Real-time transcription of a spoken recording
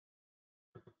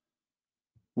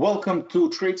Welcome to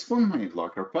Tradespoon. My name is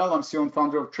Vlad Karpel. I'm CEO and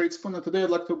founder of Tradespoon, and today I'd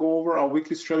like to go over our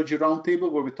weekly strategy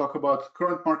roundtable where we talk about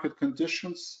current market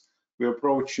conditions. We're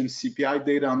approaching CPI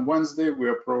data on Wednesday.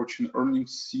 We're approaching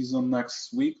earnings season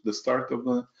next week, the start of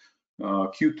the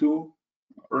Q2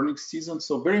 earnings season.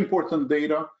 So very important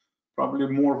data, probably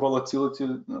more volatility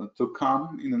to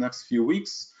come in the next few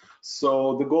weeks.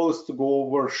 So the goal is to go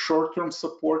over short-term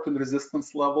support and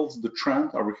resistance levels, the trend.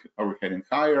 Are we heading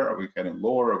higher? Are we heading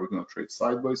lower? Are we going to trade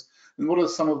sideways? And what are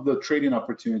some of the trading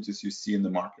opportunities you see in the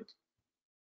market?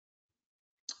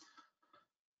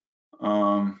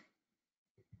 For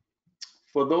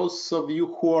those of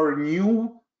you who are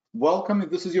new, welcome.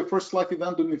 If this is your first live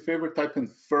event, do me a favor, type in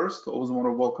first. Always want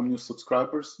to welcome new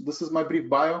subscribers. This is my brief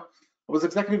bio. I was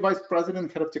Executive Vice President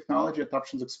and Head of Technology at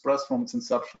Options Express from its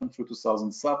inception through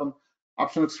 2007.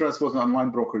 Options Express was an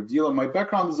online broker dealer. My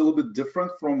background is a little bit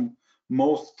different from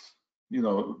most,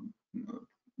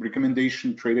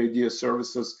 recommendation trade idea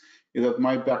services. In that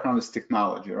my background is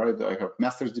technology, right? I have a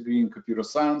master's degree in computer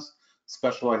science,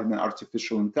 specializing in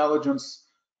artificial intelligence.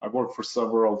 I worked for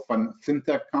several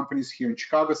fintech companies here in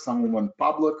Chicago. Some of them went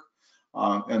public,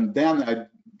 and then I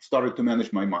started to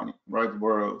manage my money, right?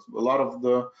 Where a lot of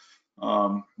the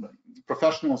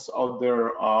professionals out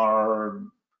there are,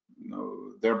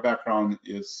 their background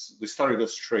is they started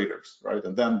as traders, right?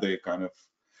 And then they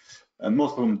and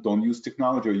most of them don't use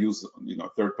technology or use,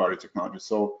 third-party technology.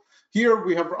 So here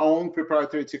we have our own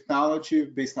proprietary technology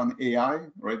based on AI,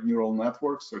 right? Neural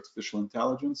networks, artificial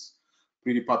intelligence,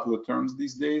 pretty popular terms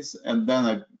these days. And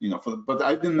then but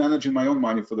I've been managing my own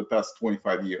money for the past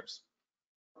 25 years.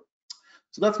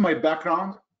 So that's my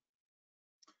background.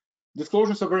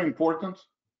 Disclosures are very important.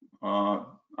 I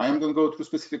am going to go through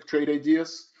specific trade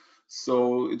ideas.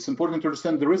 So it's important to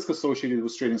understand the risk associated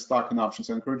with trading stock and options.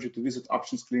 I encourage you to visit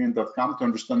optionsclearing.com to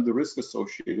understand the risk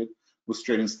associated with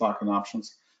trading stock and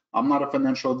options. I'm not a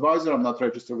financial advisor. I'm not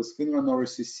registered with FINRA nor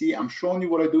SEC. I'm showing you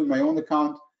what I do in my own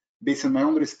account based on my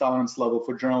own risk tolerance level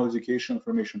for general education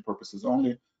information purposes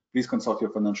only. Please consult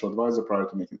your financial advisor prior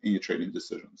to making any trading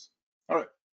decisions. All right.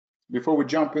 Before we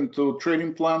jump into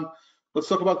trading plan, let's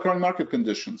talk about current market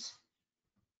conditions.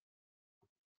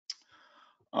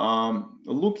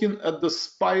 Looking at the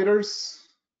spiders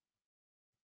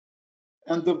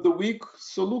end of the week,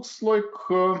 so looks like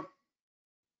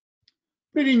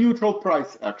pretty neutral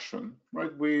price action,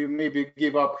 right? We maybe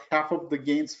gave up half of the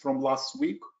gains from last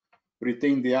week,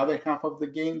 retained the other half of the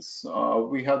gains.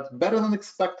 We had better than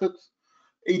expected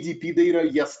ADP data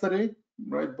yesterday,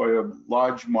 right, by a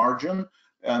large margin.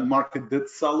 And market did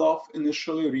sell off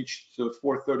initially, reached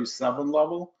 437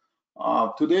 level.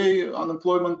 Today,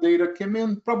 unemployment data came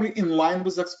in probably in line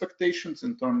with expectations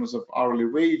in terms of hourly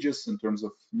wages, in terms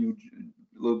of a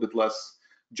little bit less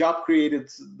job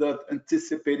created than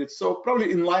anticipated. So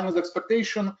probably in line with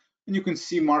expectation, and you can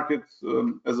see market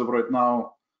as of right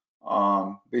now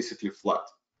basically flat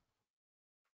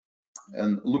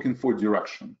and looking for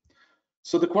direction.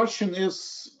 So the question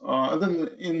is, and then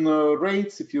in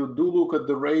rates, if you do look at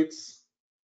the rates,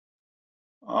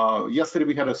 yesterday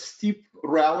we had a steep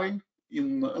rally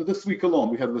in this week alone.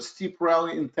 We had a steep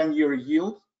rally in 10-year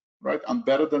yield, right, on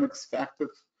better than expected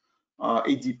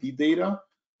ADP data.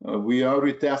 We are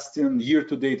retesting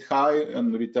year-to-date high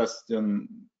and retesting,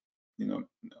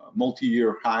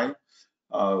 multi-year high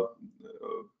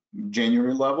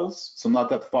January levels, so not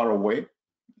that far away.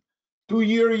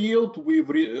 2-year yield,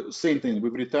 same thing.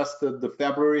 We've retested the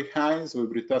February highs. We've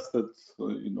retested,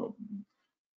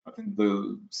 I think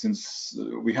since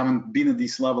we haven't been at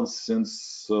these levels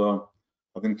since I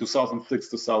think 2006,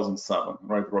 2007,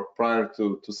 right, prior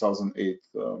to 2008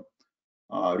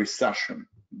 recession.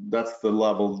 That's the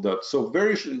level so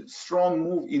very strong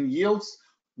move in yields.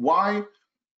 Why?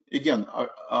 Again,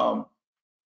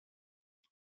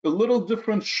 a little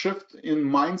different shift in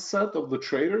mindset of the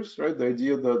traders, right? The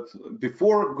idea that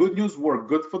before good news were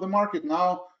good for the market,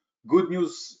 now good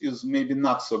news is maybe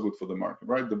not so good for the market,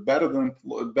 right? The better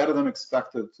than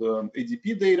expected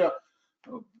ADP data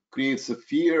creates a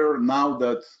fear now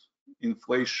that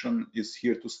inflation is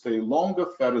here to stay longer.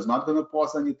 Fed is not going to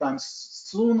pause anytime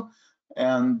soon,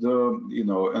 and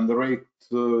and the rate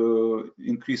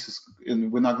increases,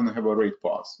 and we're not going to have a rate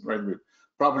pause, right?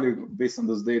 Probably based on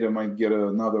this data might get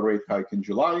another rate hike in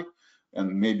July,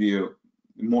 and maybe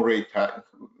more rate hike,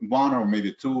 1 or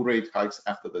maybe 2 rate hikes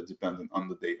after that, depending on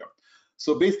the data.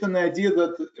 So based on the idea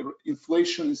that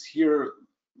inflation is here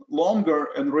longer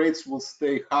and rates will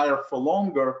stay higher for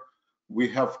longer, we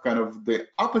have kind of the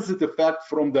opposite effect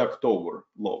from the October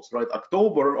lows, right?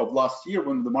 October of last year,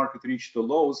 when the market reached the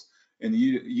lows and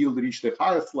yield reached the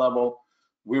highest level,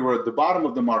 we were at the bottom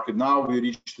of the market. Now we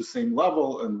reached the same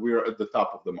level and we're at the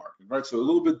top of the market, right? So a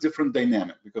little bit different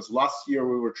dynamic, because last year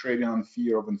we were trading on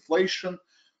fear of inflation.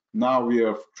 Now we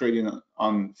are trading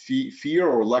on fear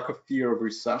or lack of fear of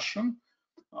recession,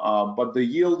 but the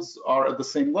yields are at the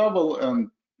same level, and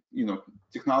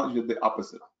technology at the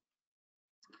opposite.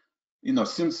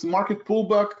 Since market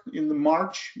pullback in the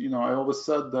March, I always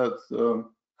said that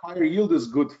higher yield is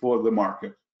good for the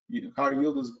market. Higher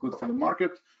yield is good for the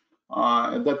market.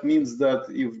 And that means that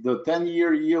if the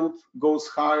 10-year yield goes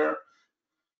higher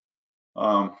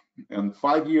and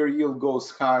 5-year yield goes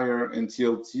higher and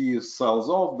TLT sells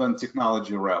off, then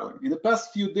technology rally. In the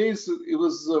past few days, it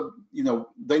was,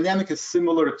 dynamic is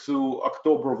similar to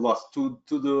October of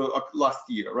last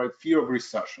year, right? Fear of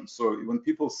recession. So when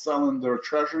people sell in their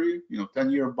treasury,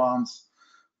 10-year bonds,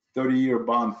 30-year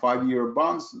bond, 5-year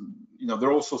bonds,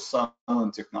 they're also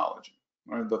selling technology,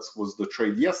 right? That was the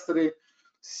trade yesterday.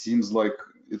 Seems like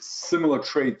it's similar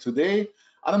trade today.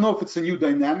 I don't know if it's a new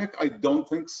dynamic. I don't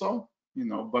think so,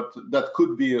 but that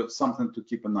could be something to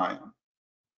keep an eye on.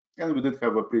 And we did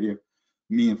have a pretty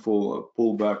meaningful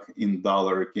pullback in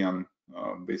dollar again,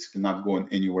 basically not going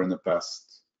anywhere in the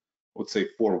past, I would say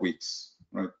 4 weeks,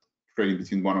 right? Trading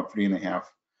between 103.5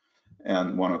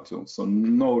 and 102. So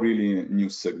no really new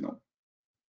signal.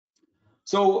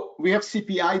 So we have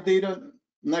CPI data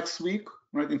next week.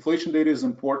 Right, inflation data is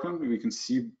important. We can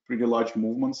see pretty large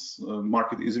movements.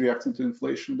 Market is reacting to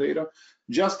inflation data.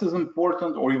 Just as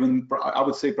important, or even I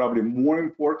would say probably more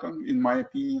important, in my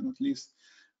opinion at least,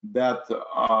 that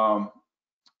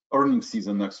earnings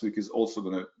season next week is also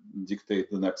going to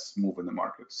dictate the next move in the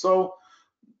market. So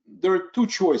there are two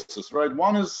choices, right?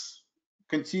 One is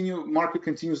market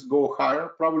continues to go higher,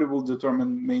 probably will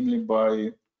determine mainly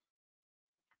by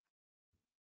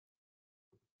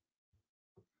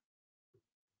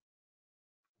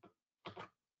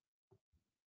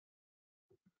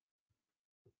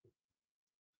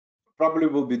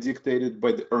will be dictated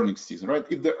by the earnings season, right?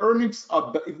 If the earnings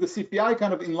are, if the CPI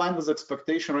kind of in line with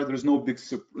expectation, right, there's no big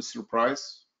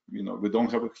surprise. We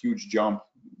don't have a huge jump,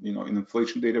 in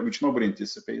inflation data, which nobody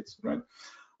anticipates, right?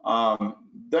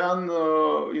 Then,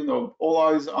 all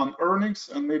eyes on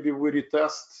earnings, and maybe we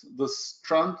retest this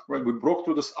trend, right? We broke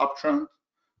through this uptrend.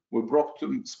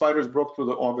 Spiders broke through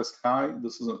the August high.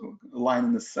 This is a line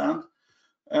in the sand,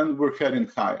 and we're heading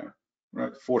higher,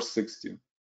 right? 460.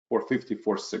 450,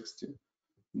 460.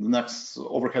 The next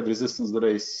overhead resistance that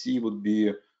I see would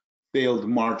be failed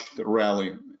March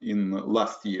rally in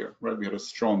last year, right? We had a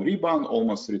strong rebound,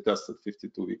 almost retested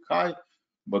 52-week high,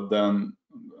 but then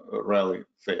rally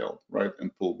failed, right,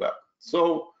 and pulled back.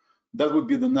 So that would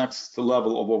be the next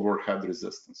level of overhead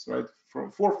resistance, right?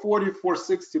 From 440,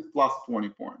 460 plus 20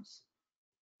 points,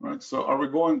 right? So are we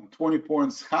going 20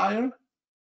 points higher,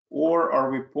 or are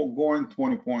we going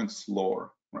 20 points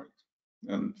lower, right?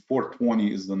 And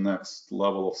 420 is the next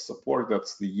level of support.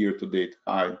 That's the year-to-date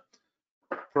high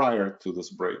prior to this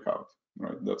breakout,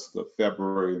 right? That's the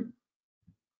February,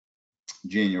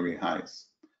 January highs.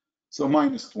 So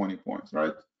minus 20 points,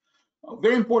 right? A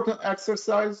very important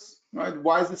exercise, right?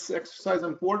 Why is this exercise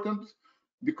important?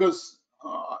 Because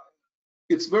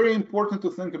it's very important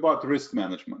to think about risk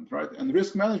management, right? And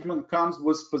risk management comes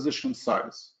with position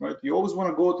size, right? You always want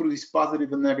to go through these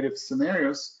positive and negative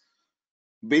scenarios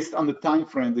based on the time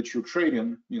frame that you're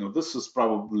trading. This is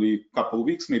probably a couple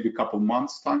weeks, maybe a couple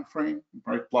months time frame,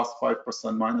 right? Plus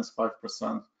 5%, minus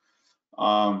 5%.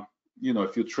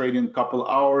 If you're trading a couple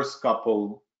hours,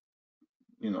 couple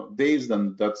days,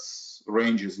 then that's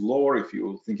range is lower. If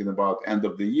you're thinking about end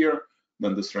of the year,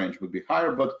 then this range would be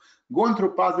higher. But going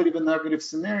through positive and negative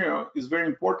scenario is very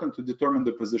important to determine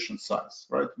the position size,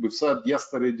 right? We've said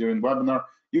yesterday during webinar,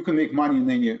 you can make money in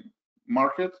any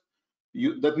market.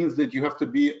 That means that you have to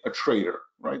be a trader,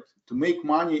 right? To make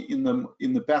money in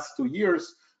the past 2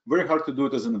 years, very hard to do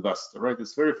it as an investor, right?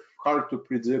 It's very hard to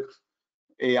predict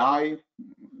AI,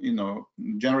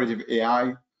 generative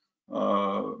AI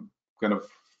kind of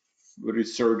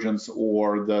resurgence,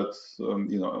 or that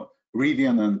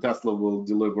Rivian and Tesla will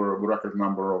deliver a record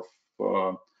number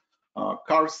of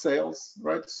car sales,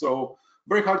 right? So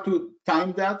very hard to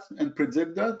time that and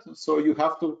predict that. So you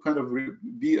have to kind of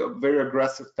be a very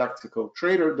aggressive tactical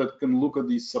trader that can look at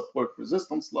these support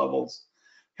resistance levels,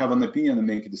 have an opinion, and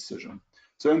make a decision.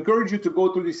 So I encourage you to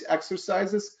go through these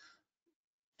exercises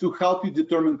to help you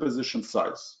determine position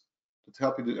size, to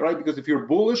help you, right? Because if you're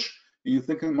bullish and you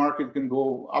think the market can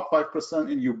go up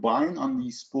 5% and you're buying on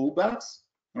these pullbacks,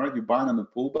 right? You're buying on the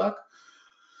pullback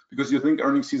because you think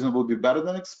earnings season will be better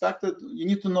than expected, you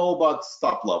need to know about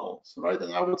stop levels, right?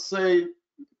 And I would say,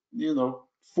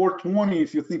 420,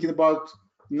 if you're thinking about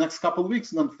next couple of weeks,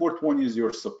 then 420 is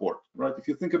your support, right? If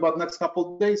you think about next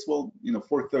couple of days, well,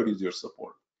 430 is your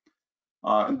support.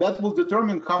 And that will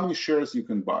determine how many shares you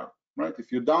can buy, right?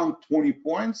 If you're down 20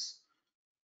 points,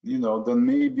 then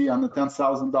maybe on a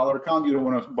 $10,000 account, you don't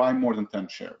want to buy more than 10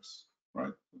 shares,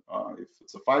 right? If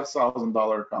it's a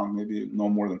 $5,000 account, maybe no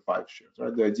more than 5 shares,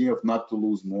 right? The idea of not to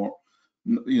lose more,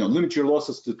 limit your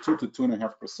losses to 2 to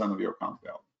 2.5% of your account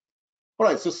value. All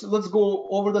right, so let's go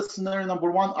over the scenario number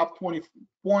one, up 20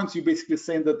 points. You're basically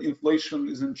saying that inflation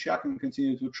is in check and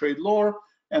continue to trade lower,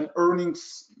 and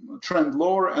earnings trend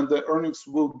lower, and the earnings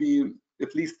will be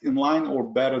at least in line or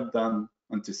better than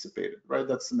anticipated, right?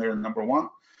 That's scenario number one.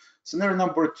 Scenario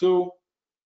number two,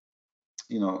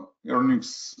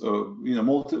 earnings,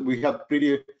 we had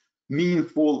pretty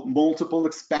meaningful multiple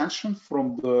expansion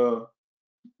from the,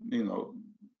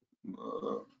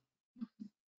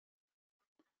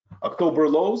 October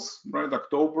lows, right?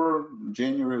 October,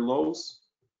 January lows,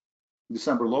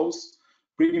 December lows,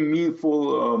 pretty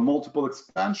meaningful multiple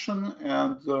expansion,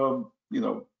 and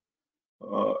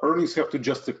earnings have to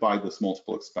justify this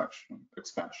multiple expansion,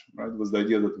 right? It was the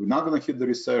idea that we're not going to hit the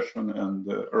recession and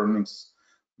the earnings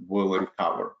will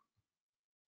recover.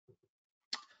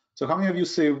 So how many of you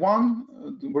say one,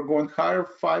 we're going higher,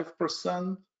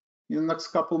 5% in the next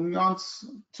couple of months?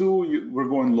 Two, we're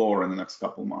going lower in the next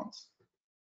couple of months.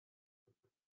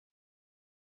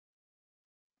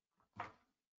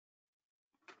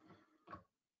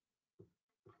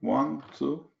 One,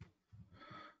 two.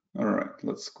 All right,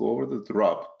 let's go over the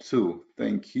drop. Two,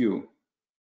 thank you.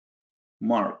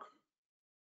 Mark.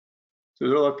 So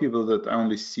there are a lot of people that I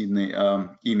only see in the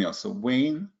email. So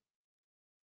Wayne,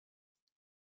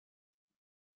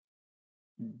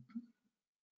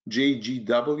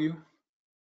 JGW,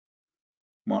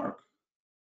 Mark,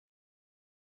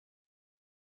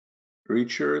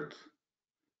 Richard,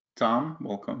 Tom,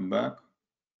 welcome back.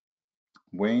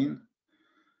 Wayne,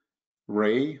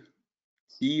 Ray,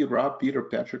 T, Rob, Peter,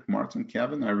 Patrick, Martin,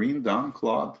 Kevin, Irene, Don,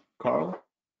 Claude, Carl.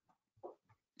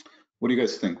 What do you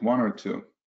guys think? One or two?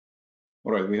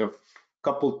 All right, we have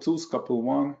couple twos, couple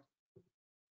one.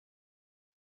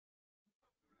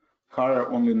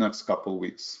 Higher only next couple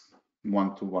weeks.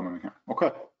 1 to 1.5.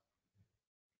 Okay.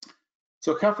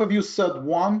 So half of you said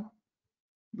one.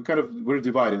 We're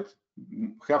divided.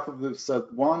 Half of you said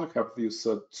one, half of you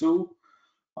said two.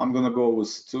 I'm gonna go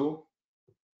with two.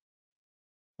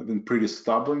 I've been pretty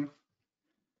stubborn.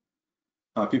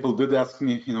 People did ask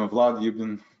me, Vlad, you've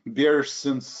been bearish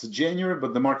since January,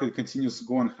 but the market continues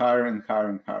going higher and higher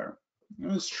and higher.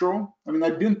 It's true. I mean,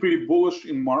 I've been pretty bullish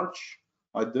in March.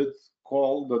 I did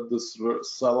call that this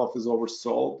sell-off is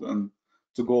oversold and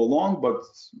to go along, but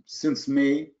since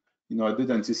May, I did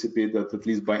anticipate that at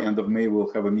least by end of May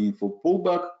we'll have a meaningful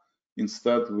pullback.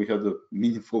 Instead, we had a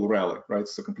meaningful rally, right?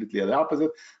 So completely the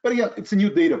opposite. But again, it's a new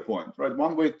data point, right?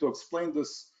 One way to explain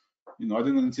this, I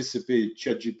didn't anticipate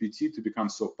ChatGPT to become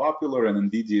so popular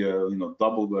and NVIDIA,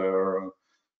 double their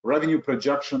revenue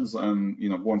projections and,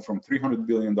 going from $300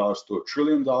 billion to $1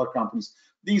 trillion companies.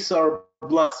 These are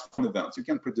blessed events. You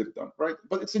can't predict them, right?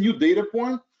 But it's a new data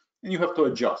point and you have to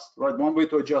adjust, right? One way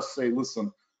to adjust, say,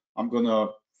 listen, I'm gonna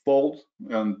fold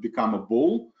and become a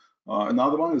bull.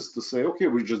 Another one is to say, okay,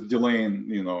 we're just delaying,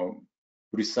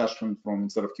 recession from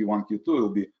instead of Q1, Q2, it'll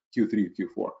be Q3,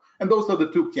 Q4. And those are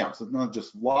the two camps. It's not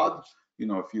just Vlad.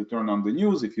 If you turn on the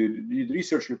news, if you read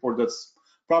research report, that's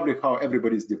probably how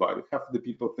everybody's divided. Half of the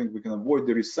people think we can avoid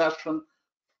the recession,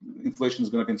 inflation is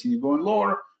going to continue going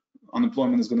lower,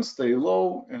 unemployment is going to stay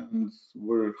low, and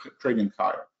we're trading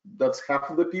higher. That's half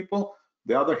of the people.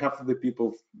 The other half of the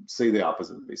people say the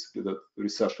opposite, basically, that the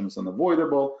recession is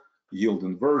unavoidable, yield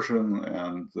inversion,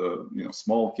 and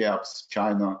small caps,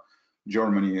 China,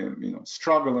 Germany,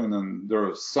 struggling, and there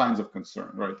are signs of concern,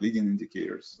 right? Leading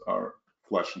indicators are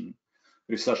flashing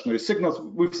recessionary signals.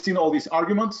 We've seen all these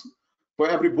arguments. For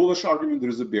every bullish argument, there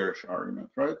is a bearish argument,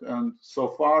 right? And so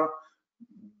far,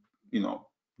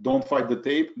 don't fight the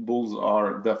tape. Bulls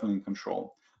are definitely in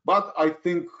control. But I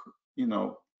think,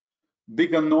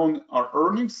 big unknown are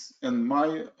earnings. In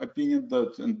my opinion,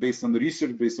 that, and based on the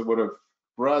research, based on what I've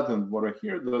read and what I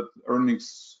hear, that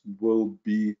earnings will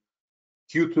be,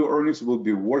 Q2 earnings will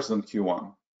be worse than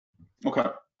Q1. Okay.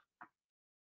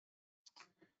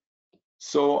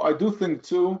 So I do think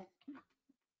too,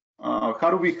 how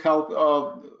do we help?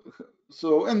 One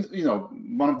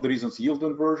of the reasons, yield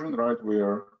inversion, right? We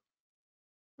are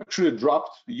actually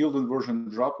dropped, yield inversion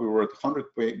dropped. We were at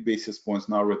 100 basis points,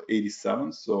 now we're at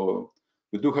 87. So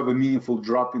we do have a meaningful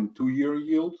drop in 2-year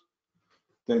yield.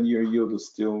 10-year yield is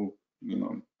still,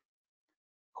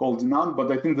 holding on,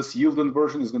 but I think this yield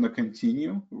inversion is going to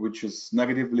continue, which is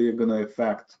negatively going to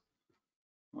affect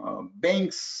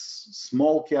banks,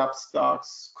 small cap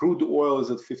stocks, crude oil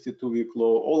is at 52-week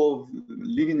low. All of the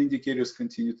leading indicators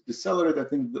continue to decelerate. I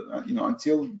think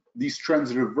until these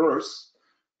trends reverse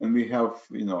and we have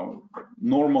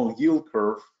normal yield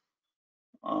curve,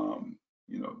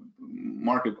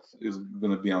 market is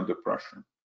going to be under pressure.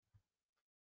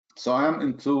 So I am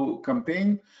into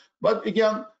campaign, but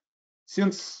again,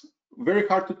 since very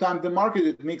hard to time the market,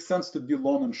 it makes sense to be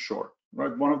long and short,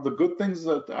 right? One of the good things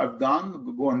that I've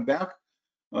done going back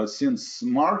since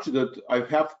March, that I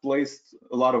have placed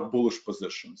a lot of bullish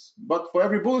positions, but for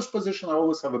every bullish position, I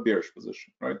always have a bearish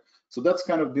position, right? So that's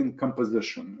kind of been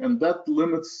composition, and that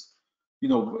limits,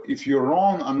 if you're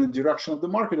wrong on the direction of the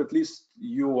market, at least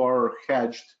you are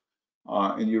hedged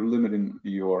and you're limiting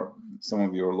some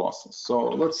of your losses. So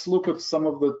let's look at some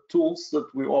of the tools that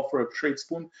we offer at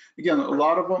Tradespoon. Again,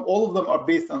 all of them are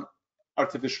based on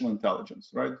artificial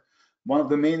intelligence, right? One of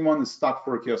the main one is stock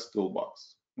forecast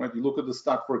toolbox, right? You look at the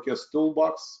stock forecast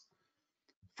toolbox.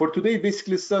 For today,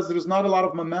 basically says there is not a lot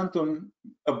of momentum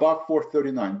above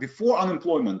 439 before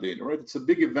unemployment data, right? It's a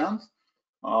big event.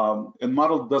 And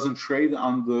model doesn't trade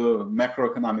on the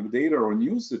macroeconomic data or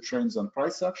news, it trades on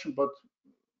price action, but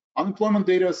unemployment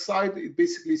data aside, it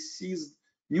basically sees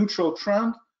neutral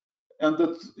trend, and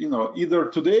that either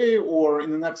today or in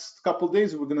the next couple of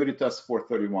days we're going to retest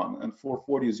 431, and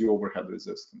 440 is your overhead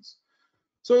resistance.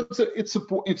 So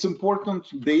it's important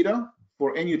data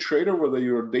for any trader, whether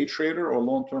you're a day trader or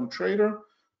long-term trader.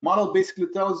 Model basically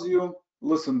tells you,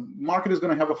 listen, market is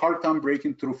going to have a hard time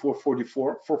breaking through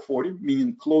 440,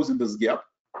 meaning closing this gap.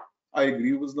 I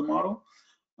agree with the model.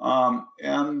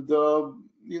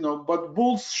 But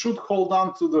bulls should hold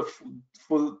on to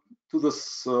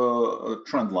this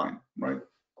trend line, right?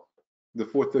 The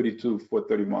 432,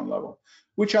 431 level,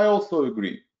 which I also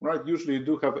agree, right? Usually you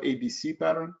do have ABC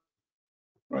pattern,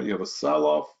 right? You have a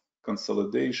sell-off,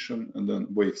 consolidation, and then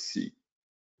wave C,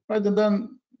 right? And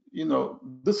then,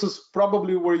 this is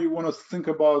probably where you want to think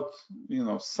about,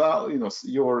 your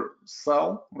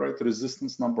sell, right?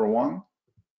 Resistance number 1.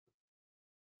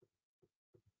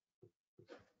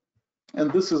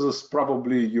 And this is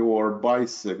probably your buy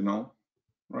signal,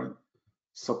 right?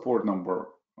 Support number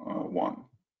 1.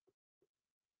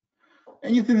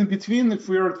 Anything in between, if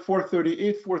we're at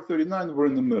 438, 439, we're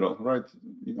in the middle, right?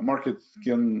 Market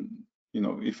can,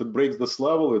 if it breaks this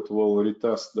level, it will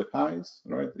retest the highs,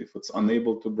 right? If it's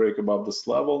unable to break above this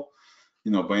level,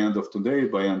 by end of today,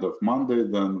 by end of Monday,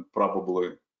 then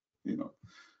probably,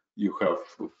 you have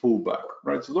a pullback,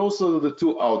 right? So those are the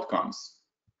two outcomes.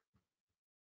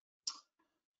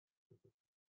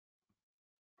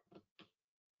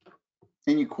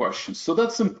 Any questions? So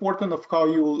that's important of how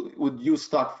you would use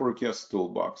stock forecast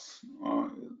toolbox.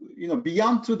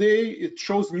 Beyond today, it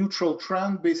shows neutral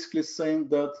trend, basically saying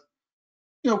that,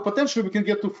 potentially we can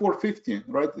get to 450,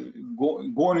 right?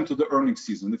 Going into the earnings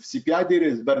season. If CPI data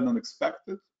is better than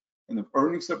expected, and if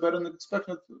earnings are better than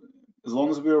expected, as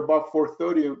long as we're above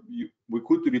 430, we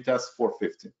could retest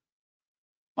 450.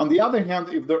 On the other hand,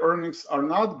 if the earnings are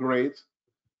not great,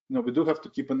 we do have to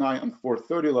keep an eye on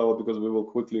 430 level because we will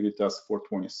quickly retest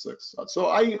 426.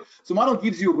 So model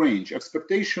gives you range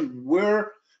expectation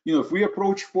where, if we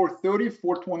approach 430,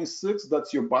 426,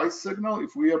 that's your buy signal.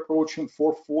 If we approach in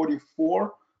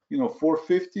 444,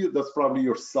 450, that's probably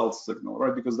your sell signal,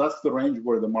 right? Because that's the range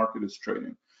where the market is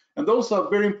trading. And those are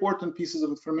very important pieces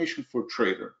of information for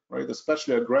trader, right?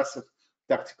 Especially aggressive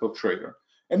tactical trader.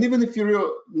 And even if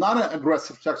you're not an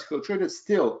aggressive tactical trader,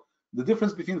 still, the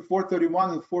difference between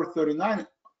 431 and 439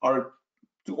 are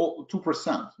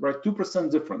 2%, right? 2%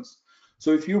 difference.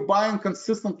 So if you're buying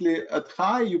consistently at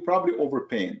high, you're probably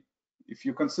overpaying. If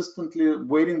you're consistently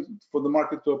waiting for the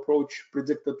market to approach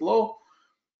predicted low,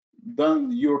 then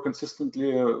you're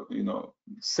consistently,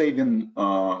 saving,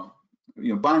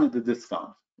 buying at the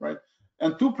discount, right?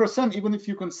 And 2%, even if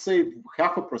you can save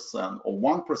 0.5% or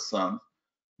 1%,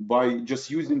 by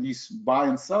just using these buy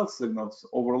and sell signals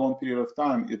over a long period of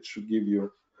time, it should give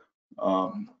you,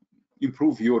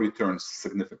 improve your returns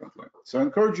significantly. So I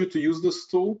encourage you to use this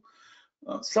tool.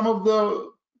 Some of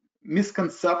the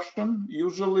misconception,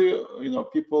 usually,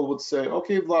 people would say,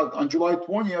 okay, Vlad, on July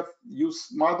 20th,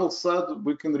 model said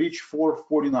we can reach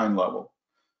 449 level,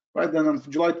 right? Then on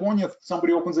July 20th,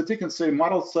 somebody opens a ticket and say,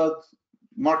 model said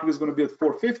market is going to be at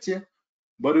 450,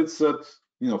 but it's at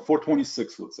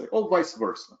 426, let's say, or vice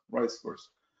versa,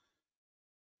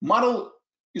 Model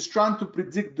is trying to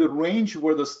predict the range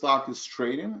where the stock is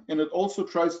trading, and it also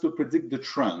tries to predict the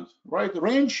trend, right?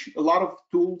 Range, a lot of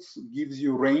tools gives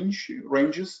you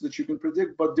ranges that you can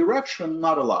predict, but direction,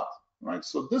 not a lot, right?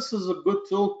 So this is a good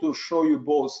tool to show you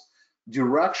both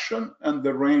direction and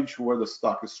the range where the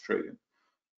stock is trading.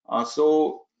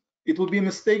 So it would be a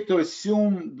mistake to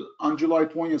assume on July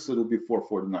 20th it'll be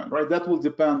 449, right? That will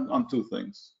depend on two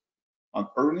things, on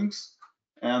earnings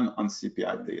and on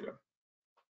CPI data.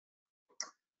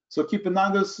 So keep in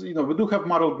mind this, we do have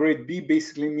model grade B,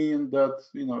 basically mean that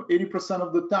 80%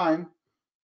 of the time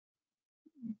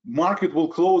market will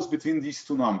close between these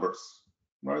two numbers,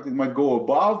 right? It might go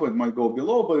above, it might go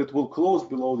below, but it will close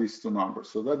below these two numbers.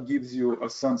 So that gives you a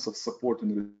sense of support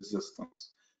and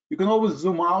resistance. You can always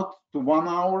zoom out to 1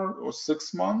 hour or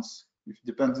 6 months, it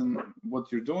depends on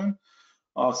what you're doing.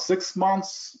 6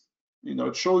 months,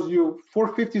 it shows you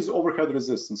 450 is overhead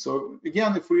resistance. So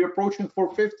again, if we're approaching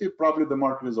 450, probably the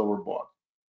market is overbought.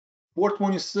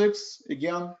 426,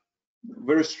 again,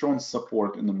 very strong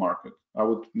support in the market. I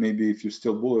would maybe, if you're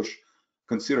still bullish,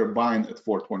 consider buying at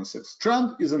 426.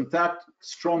 Trend is intact,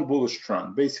 strong bullish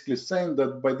trend, basically saying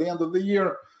that by the end of the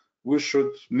year, we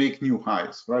should make new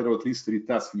highs, right? Or at least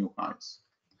retest new highs.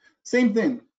 Same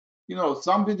thing,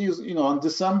 somebody's, on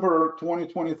December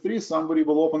 2023, somebody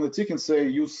will open the tick and say,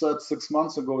 you said 6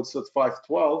 months ago it's at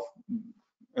 512,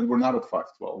 and we're not at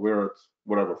 512, we're at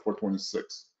whatever,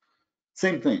 426.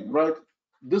 Same thing, right?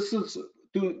 This is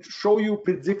to show you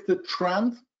predicted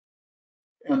trend,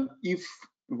 and if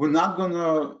we're not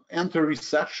gonna enter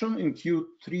recession in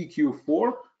Q3,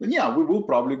 Q4, then yeah, we will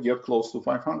probably get close to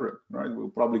 500, right? We'll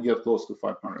probably get close to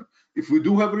 500. If we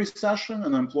do have a recession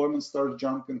and employment starts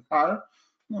jumping higher,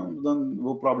 then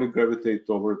we'll probably gravitate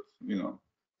toward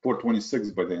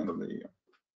 426 by the end of the year.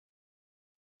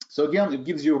 So again, it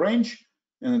gives you range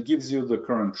and it gives you the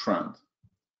current trend.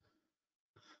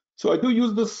 So I do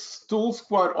use these tools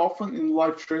quite often in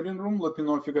live trading room. Let me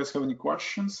know if you guys have any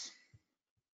questions.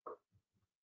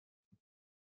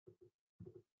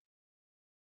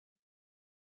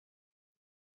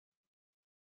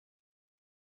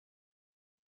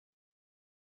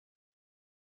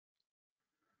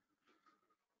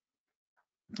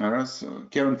 All right, so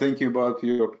Karen, thank you about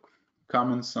your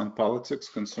comments on politics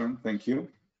concern. Thank you.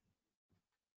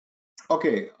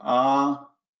 Okay,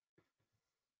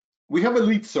 we have a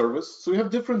lead service. So we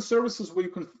have different services where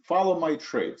you can follow my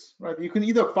trades, right? You can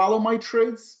either follow my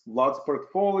trades, Vlad's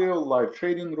portfolio, live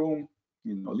trading room,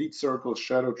 lead circle,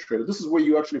 shadow trader. This is where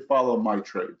you actually follow my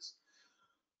trades.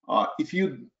 If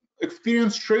you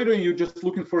experienced trader and you're just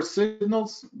looking for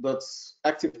signals, that's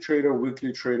active trader,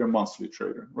 weekly trader, monthly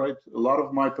trader, right? A lot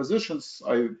of my positions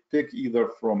I pick either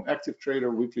from active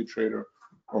trader, weekly trader,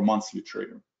 or monthly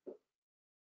trader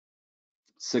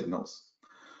signals.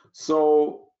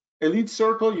 So Elite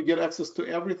Circle, you get access to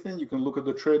everything. You can look at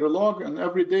the trader log, and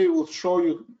every day will show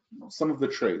you some of the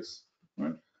trades,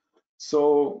 right?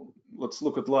 So let's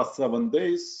look at last 7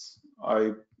 days.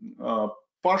 I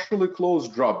partially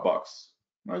closed Dropbox,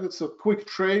 right? It's a quick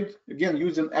trade, again,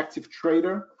 using active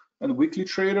trader and weekly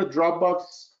trader.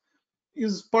 Dropbox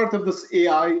is part of this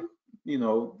AI,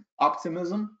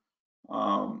 optimism.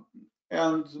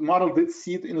 And model did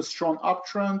see it in a strong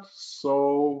uptrend.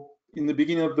 So in the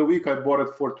beginning of the week, I bought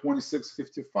it for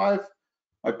 26.55.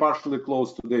 I partially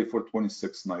closed today for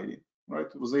 26.90, right?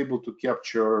 I was able to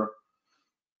capture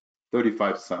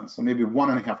 35 cents, so maybe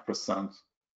 1.5%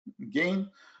 gain,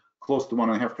 close to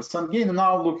 1.5% gain, and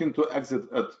now looking to exit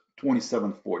at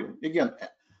 27.40. Again,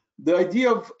 the idea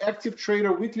of active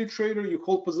trader, weekly trader, you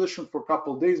hold position for a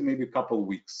couple of days, maybe a couple of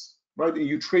weeks, right? And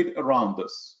you trade around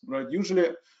this, right? Usually,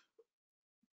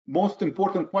 most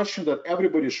important question that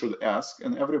everybody should ask,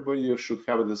 and everybody should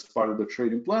have it as part of the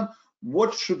trading plan,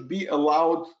 what should be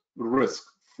allowed risk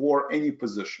for any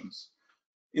positions?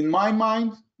 In my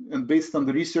mind, and based on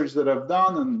the research that I've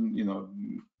done,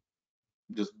 and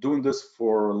just doing this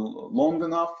for long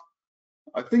enough,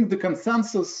 I think the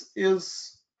consensus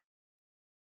is,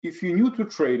 if you're new to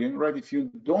trading, right, if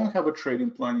you don't have a trading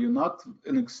plan, you're not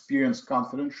an experienced,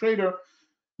 confident trader,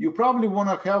 you probably want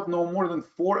to have no more than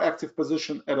 4 active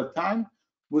positions at a time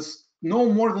with no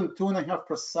more than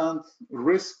 2.5%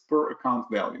 risk per account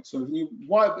value. So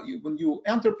when you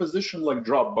enter position like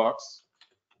Dropbox,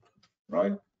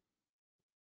 right,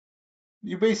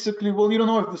 you basically, you don't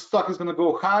know if the stock is going to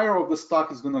go higher or if the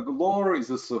stock is going to go lower. Is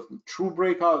this a true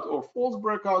breakout or false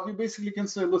breakout? You basically can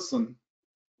say, listen,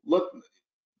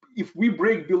 if we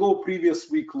break below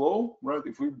previous week low, right?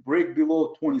 If we break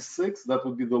below 26, that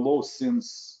would be the low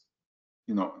since,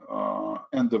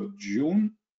 end of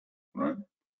June, right?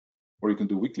 Or you can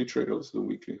do weekly trade. Let's do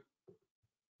weekly.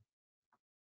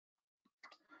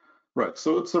 Right,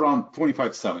 so it's around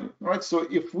 25.70, right? So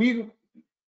if we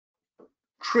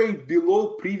trade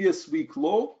below previous week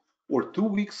low or 2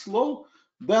 weeks low,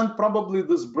 then probably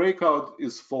this breakout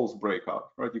is false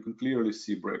breakout, right? You can clearly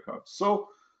see breakout. So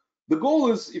the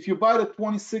goal is, if you buy it at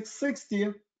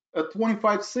 26.60, at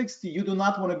 25.60, you do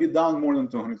not want to be down more than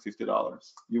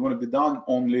 $250. You want to be down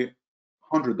only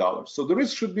 $100. So the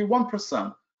risk should be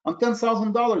 1%. On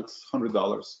 $10,000, it's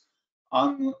 $100.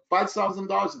 On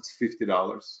 $5,000, it's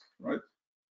 $50, right?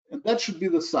 And that should be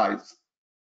the size.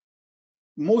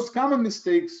 Most common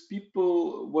mistakes,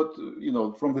 people,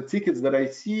 from the tickets that I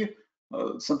see,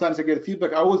 sometimes I get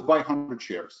feedback, I always buy 100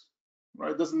 shares,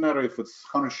 right? It doesn't matter if it's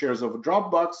 100 shares of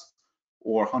Dropbox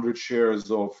or 100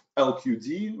 shares of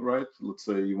LQD, right? Let's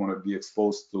say you want to be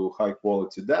exposed to high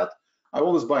quality debt. I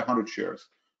always buy 100 shares.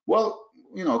 Well,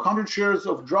 100 shares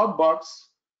of Dropbox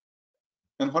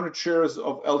and 100 shares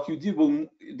of LQD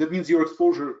that means your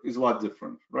exposure is a lot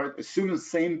different, right? Assuming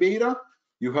same beta,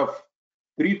 you have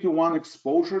 3-to-1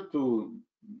 exposure to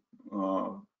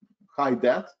high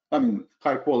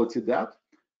quality debt.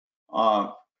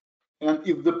 And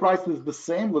if the price is the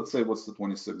same, let's say, what's the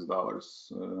 $26?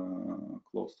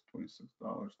 Close to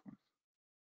 $26.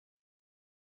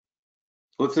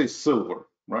 Let's say silver,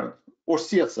 right? Or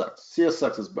CSX.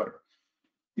 CSX is better.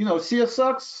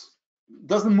 CSX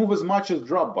doesn't move as much as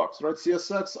Dropbox, right?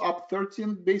 CSX up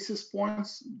 13 basis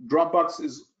points. Dropbox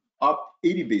is up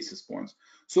 80 basis points.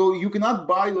 So you cannot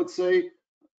buy, let's say,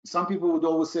 some people would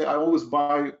always say, I always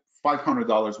buy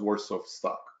 $500 worth of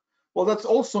stock. Well, that's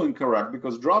also incorrect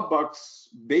because Dropbox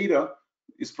beta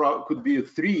could be a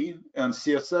 3 and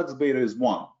CSX beta is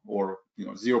 1 or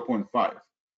 0.5.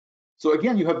 So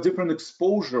again, you have different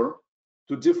exposure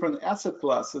to different asset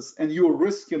classes and you're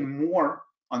risking more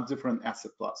on different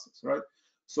asset classes, right?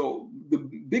 So the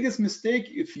biggest mistake,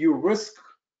 if your risk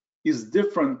is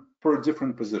different per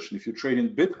different position, if you trade in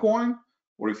Bitcoin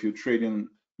or if you trade in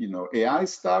AI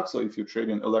stocks or if you trade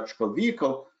in electrical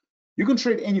vehicle, you can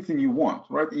trade anything you want,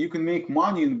 right? You can make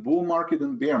money in bull market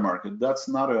and bear market. That's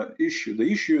not an issue. The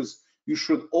issue is you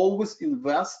should always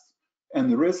invest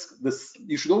and risk this.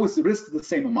 You should always risk the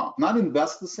same amount, not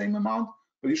invest the same amount,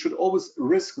 but you should always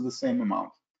risk the same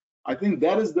amount. I think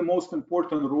that is the most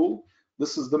important rule.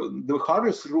 This is the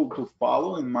hardest rule to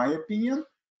follow, in my opinion,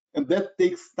 and that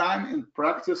takes time and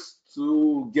practice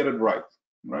to get it right,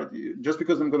 right? Just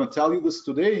because I'm going to tell you this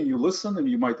today and you listen and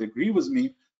you might agree with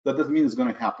me, that doesn't mean it's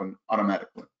going to happen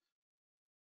automatically.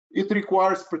 It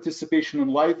requires participation in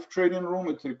live trading room.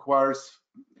 It requires,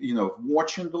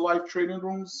 watching the live trading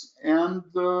rooms and,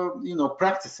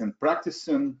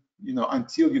 practicing,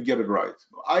 until you get it right.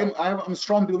 I'm a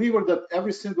strong believer that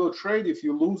every single trade, if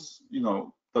you lose,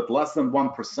 that less than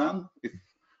 1%, if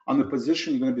on the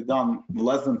position, you're going to be down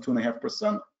less than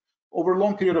 2.5%, over a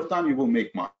long period of time, you will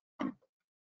make money.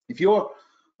 If your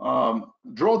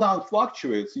drawdown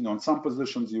fluctuates, in some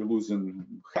positions you're losing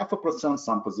 0.5%,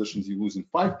 some positions you're losing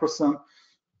 5%,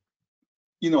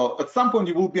 at some point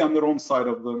you will be on the wrong side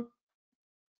of the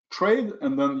trade,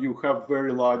 and then you have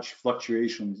very large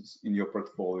fluctuations in your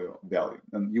portfolio value,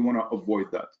 and you want to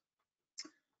avoid that.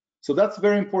 So that's a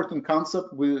very important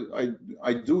concept.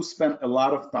 I do spend a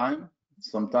lot of time.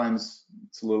 Sometimes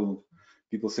it's a little,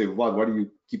 people say, Vlad, why do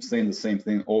you keep saying the same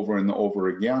thing over and over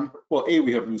again? Well, A,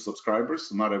 we have new subscribers,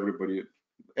 so not everybody.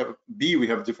 B, we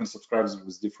have different subscribers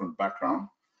with different background.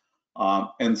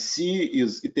 And C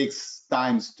is it takes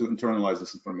times to internalize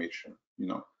this information,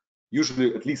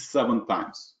 usually at least 7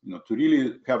 times, to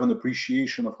really have an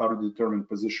appreciation of how to determine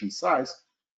position size.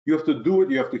 You have to do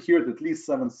it, you have to hear it at least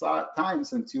 7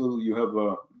 times until you have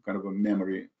a kind of a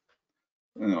memory,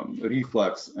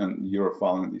 reflex, and you're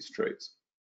following these trades.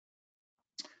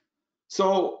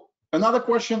 So another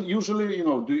question, usually,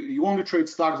 do you only trade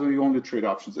stocks or you only trade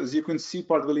options? As you can see,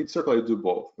 part of the lead circle, I do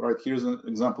both, right? Here's an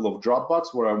example of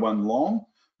Dropbox where I went long,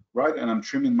 right? And I'm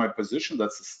trimming my position,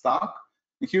 that's a stock.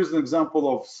 And here's an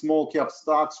example of small cap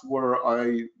stocks where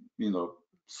I,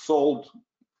 sold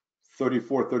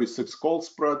 34-36 call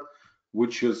spread,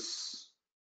 which is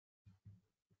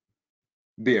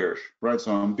bearish, right?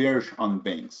 So I'm bearish on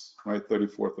banks, right?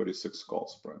 34-36 call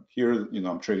spread. Here,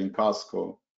 I'm trading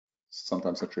Costco.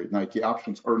 Sometimes I trade Nike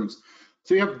options, earnings.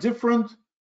 So you have different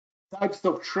types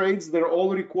of trades. They're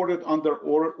all recorded under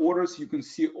orders. You can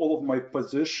see all of my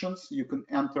positions. You can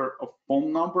enter a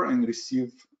phone number and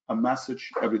receive a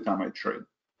message every time I trade.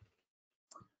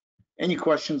 Any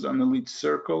questions on the lead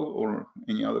circle or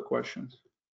any other questions?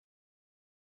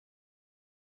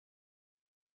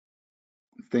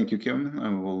 Thank you, Kevin.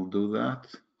 I will do that.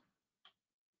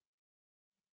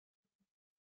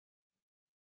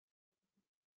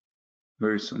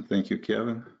 Very soon. Thank you,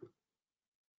 Kevin.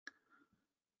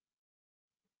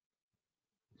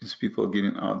 These people are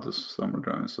getting out this summer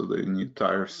driving, so they need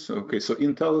tires. Okay, so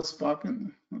Intel is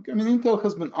popping. Okay, I mean, Intel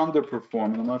has been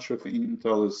underperforming. I'm not sure if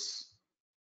Intel is,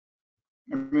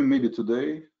 maybe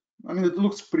today, I mean, it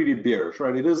looks pretty bearish,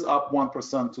 right? It is up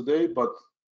 1% today, but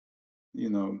you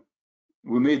know,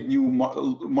 we made new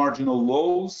marginal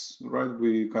lows, right?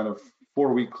 We kind of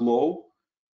 4-week low,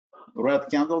 red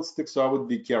candlestick, so I would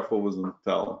be careful with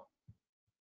Intel.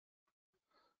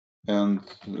 And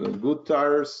good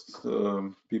tires,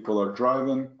 people are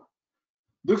driving.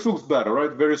 This looks better,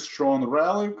 right? Very strong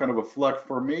rally, kind of a flag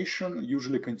formation,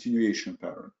 usually continuation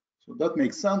pattern. So that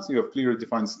makes sense. You have clearly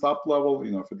defined stop level.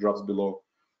 You know, if it drops below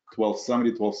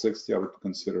 1270, 1260, I would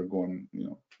consider going, you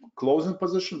know, closing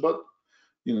position. But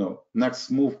you know, next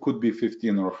move could be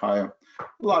 15 or higher.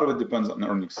 A lot of it depends on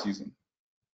earnings season.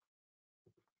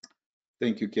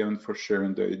 Thank you, Kevin, for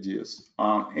sharing the ideas.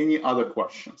 Any other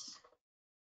questions?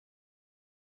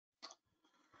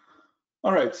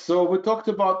 All right, so we talked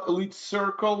about elite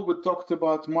circle, we talked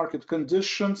about market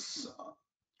conditions.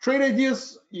 Trade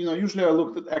ideas, you know, usually I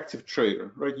looked at active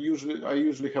trader, right? I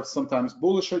usually have sometimes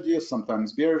bullish ideas,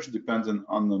 sometimes bearish, depending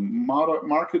on the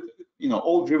market, you know,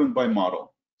 all driven by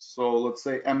model. So let's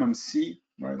say MMC,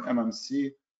 right?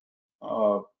 MMC,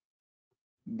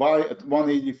 buy at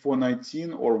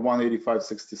 184.19 or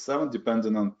 185.67,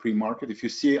 depending on pre-market. If you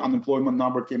see unemployment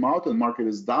number came out and market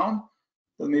is down,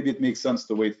 then maybe it makes sense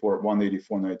to wait for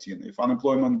 184.19. If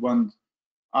unemployment went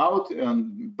out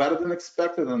and better than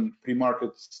expected and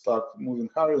pre-market start moving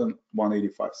higher, than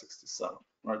 185.67,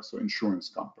 right? So insurance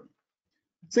company.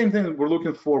 Same thing, we're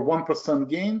looking for 1%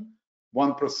 gain,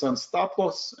 1% stop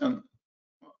loss, and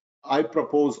I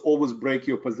propose always break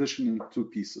your position in two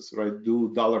pieces, right?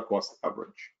 Do dollar cost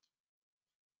average.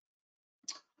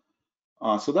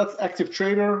 So that's active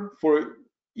trader. For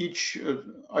each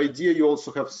idea, you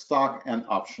also have stock and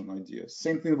option ideas.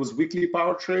 Same thing with weekly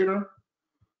power trader.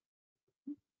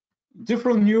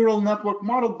 Different neural network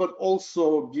model, but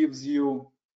also gives you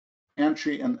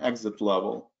entry and exit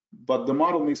level. But the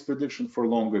model makes prediction for a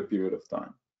longer period of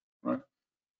time, right?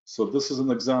 So this is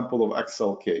an example of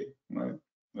XLK, right?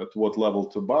 At what level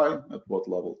to buy, at what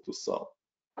level to sell.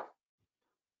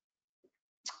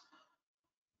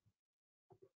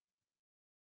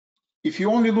 If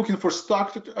you're only looking for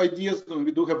stock ideas, then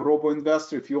we do have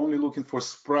robo-investor. If you're only looking for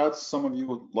spreads, some of you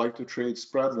would like to trade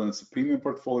spreads, then it's a premium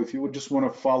portfolio. If you would just want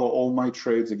to follow all my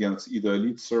trades, again, it's either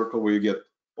Elite Circle where you get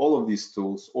all of these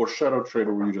tools, or Shadow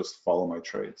Trader where you just follow my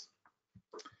trades.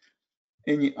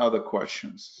 Any other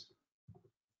questions?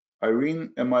 Irene,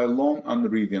 am I long on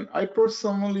Rivian? I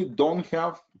personally don't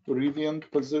have Rivian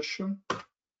position.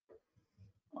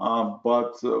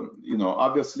 You know,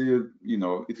 obviously, you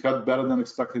know, it had better than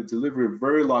expected delivery,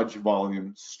 very large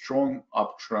volume, strong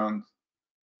uptrend.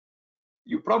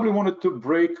 You probably wanted to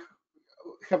break,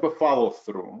 have a follow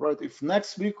through, right? If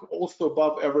next week also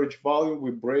above average volume,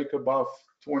 we break above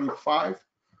 25,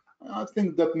 I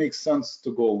think that makes sense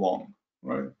to go long,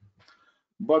 right?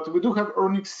 But we do have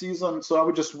earnings season, so I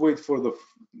would just wait for the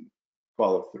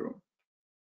follow through.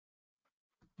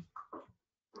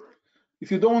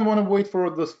 If you don't want to wait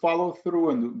for this follow through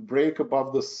and break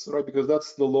above this, right, because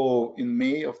that's the low in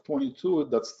May of 22,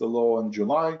 that's the low in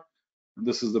July, and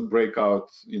this is the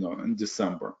breakout, you know, in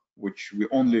December, which we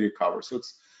only recover. So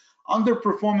it's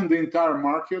underperforming the entire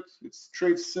market. It's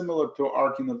trades similar to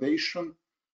ARC Innovation.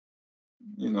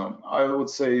 You know, I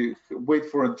would say wait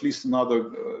for at least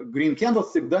another green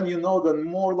candlestick, then you know that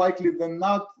more likely than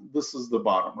not, this is the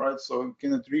bottom, right? So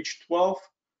can it reach 12?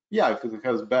 Yeah, if it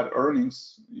has bad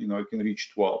earnings, you know, it can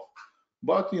reach 12.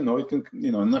 But, you know, it can,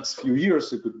 you know, next few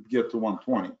years, it could get to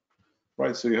 120,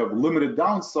 right? So you have limited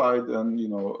downside and, you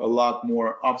know, a lot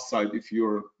more upside if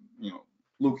you're, you know,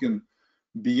 looking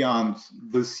beyond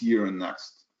this year and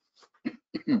next.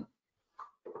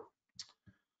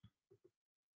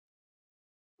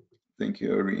 Thank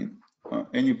you, Irene.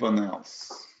 Anyone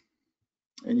else?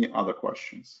 Any other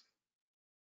questions?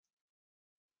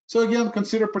 So again,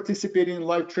 consider participating in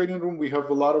live trading room. We have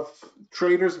a lot of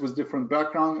traders with different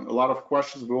background, a lot of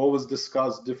questions. We always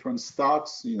discuss different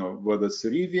stocks, you know, whether it's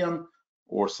Rivian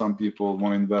or some people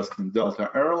want to invest in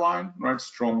Delta Airline, right?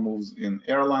 Strong moves in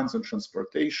airlines and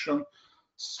transportation,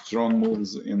 strong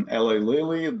moves in LA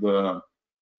Lilly, the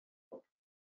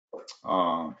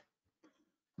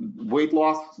weight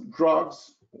loss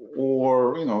drugs,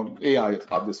 or, you know, AI.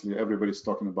 Obviously, everybody's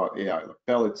talking about AI, like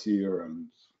Palantir and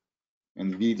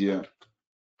NVIDIA,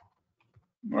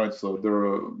 right? So there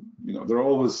are, you know, there are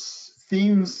always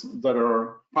themes that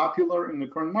are popular in the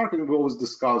current market, and we always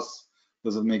discuss,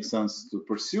 does it make sense to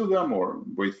pursue them or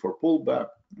wait for pullback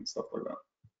and stuff like that.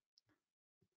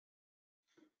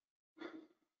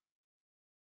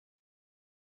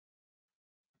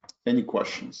 Any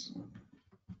questions?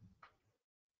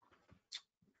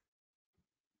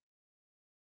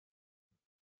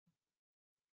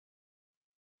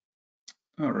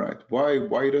 All right,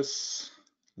 why does,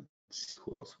 let's see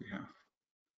who else we have.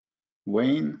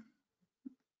 Wayne,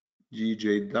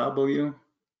 GJW,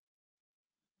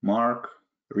 Mark,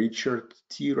 Richard,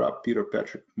 Tira, Peter,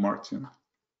 Patrick, Martin,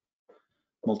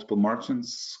 multiple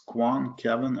Martins, Kwan,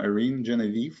 Kevin, Irene,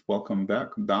 Genevieve, welcome back,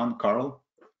 Don, Carl.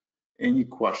 Any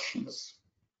questions?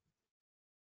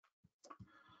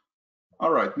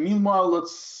 All right, meanwhile,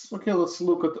 let's look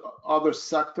at other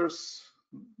sectors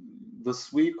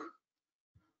this week.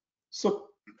 So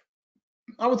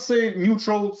I would say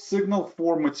neutral signal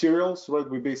for materials, right?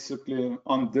 We basically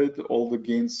undid all the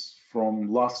gains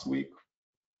from last week.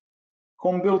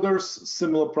 Home builders,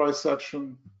 similar price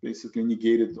action, basically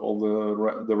negated all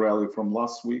the rally from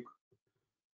last week.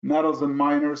 Metals and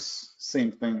miners,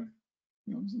 same thing.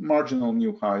 Marginal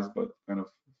new highs, but kind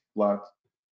of flat.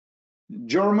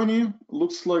 Germany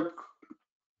looks like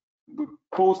we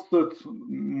posted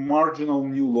marginal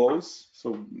new lows.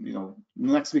 So,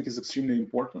 next week is extremely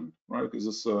important, right? Is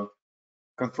this a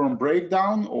confirmed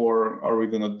breakdown, or are we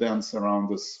going to dance around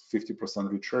this 50%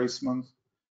 retracement?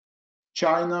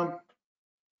 China,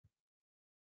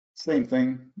 same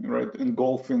thing, right?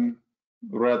 Engulfing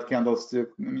red candlestick,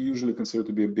 usually considered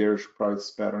to be a bearish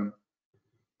price pattern.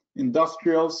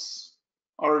 Industrials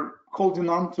are holding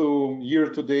on to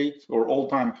year-to-date or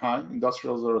all-time high.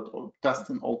 Industrials are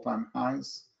testing all-time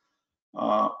highs.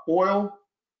 Oil,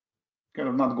 kind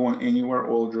of not going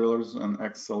anywhere. Oil drillers and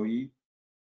XLE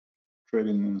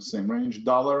trading in the same range.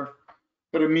 Dollar,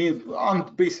 but it means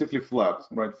basically flat,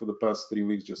 right? For the past 3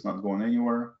 weeks, just not going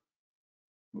anywhere.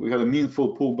 We had a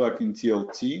meaningful pullback in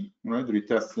TLT, right?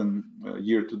 Retesting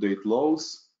year-to-date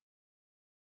lows.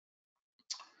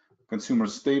 Consumer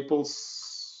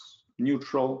staples,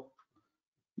 neutral.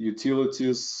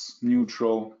 Utilities,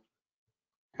 neutral.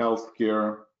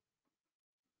 Healthcare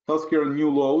new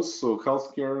lows. So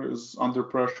healthcare is under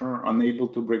pressure, unable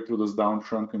to break through this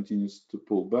downtrend, continues to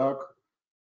pull back.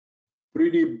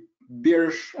 Pretty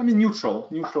bearish, neutral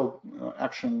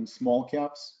action in small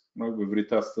caps, right? We've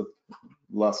retested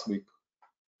last week,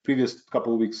 previous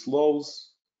couple of weeks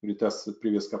lows, retested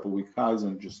previous couple of week highs,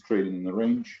 and just trading in the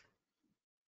range.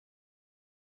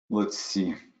 Let's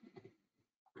see.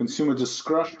 Consumer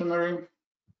discretionary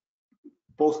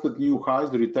posted new highs,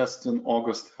 retesting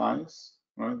August highs,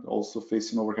 right? Also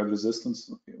facing overhead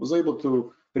resistance. It was able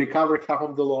to recover half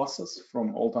of the losses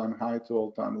from all-time high to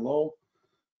all-time low.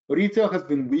 Retail has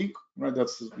been weak, right?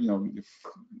 That's, if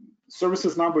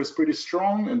services number is pretty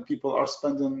strong and people are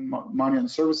spending money on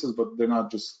services, but they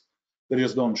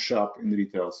just don't shop in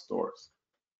retail stores,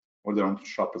 or they don't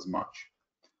shop as much.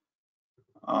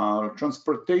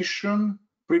 Transportation,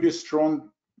 pretty strong,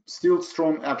 still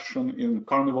strong action in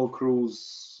Carnival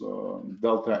Cruise,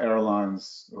 Delta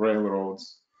Airlines,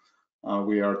 railroads.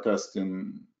 We are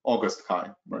testing August high,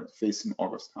 right? Facing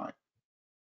August high.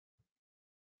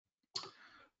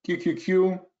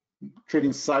 QQQ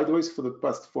trading sideways for the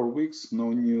past 4 weeks,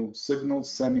 no new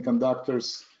signals.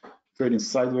 Semiconductors trading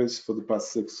sideways for the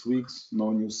past 6 weeks,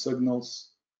 no new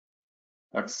signals.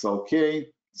 XLK,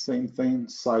 same thing,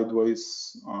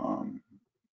 sideways.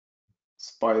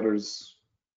 Spiders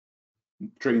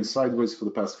trading sideways for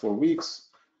the past 4 weeks.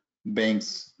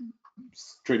 Banks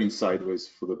trading sideways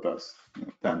for the past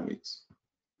 10 weeks.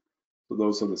 So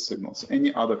those are the signals.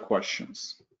 Any other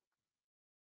questions?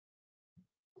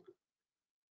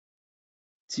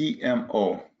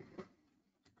 TMO.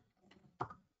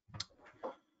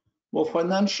 Well,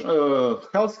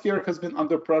 healthcare has been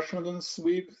under pressure this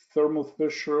week. Thermo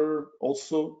Fisher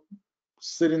also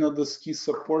sitting at this key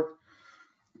support.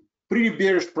 Pretty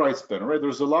bearish price pattern, right?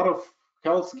 There's a lot of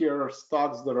healthcare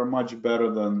stocks that are much better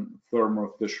than Thermo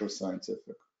Fisher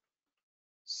Scientific.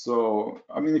 So,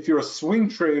 if you're a swing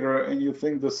trader and you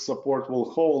think this support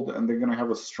will hold and they're going to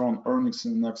have a strong earnings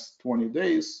in the next 20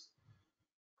 days,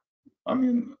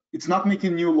 it's not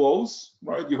making new lows,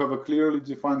 right? You have a clearly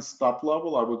defined stop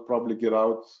level. I would probably get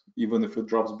out even if it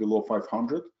drops below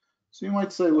 500. So you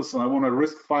might say, listen, I want to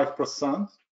risk 5%,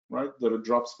 right? That it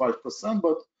drops 5%,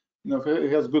 but if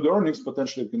it has good earnings,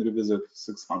 potentially it can revisit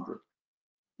 600,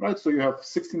 right? So you have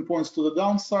 16 points to the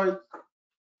downside,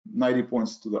 90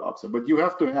 points to the upside, but you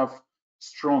have to have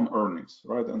strong earnings,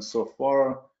 right? And so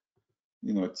far,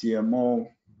 TMO,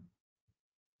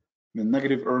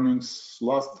 negative earnings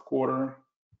last quarter,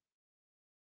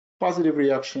 positive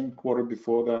reaction quarter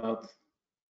before that,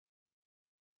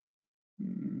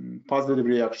 positive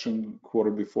reaction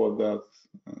quarter before that,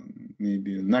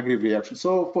 maybe a negative reaction.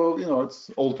 So for it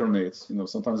alternates.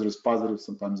 Sometimes there's positive,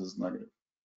 sometimes it's negative.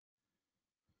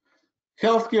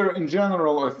 Healthcare in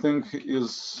general, I think,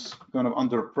 is kind of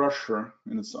under pressure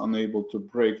and it's unable to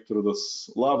break through this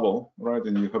level, right?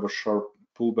 And you have a sharp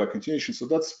pullback continuation. So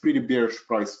that's pretty bearish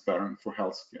price pattern for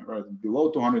healthcare, right?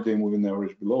 Below 200-day moving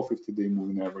average, below 50-day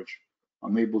moving average,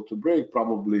 unable to break,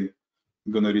 probably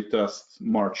going to retest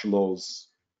March lows,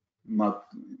 not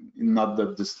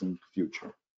that distant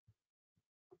future.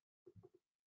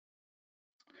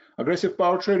 Aggressive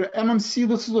power trader, MMC,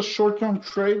 this is a short-term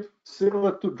trade,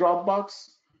 similar to Dropbox.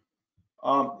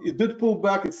 It did pull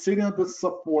back, it's sitting at the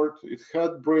support, it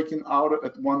had breaking out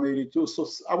at 182, so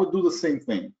I would do the same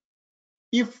thing.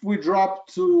 If we drop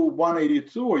to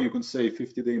 182, or you can say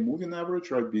 50-day moving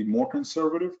average, right, be more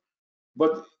conservative.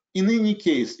 But in any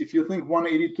case, if you think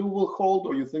 182 will hold,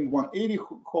 or you think 180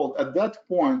 will hold, at that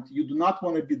point, you do not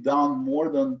want to be down more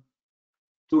than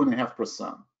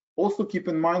 2.5%. Also keep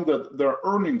in mind that there are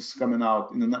earnings coming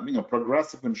out in the,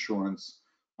 Progressive Insurance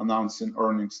announcing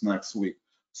earnings next week.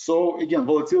 So again,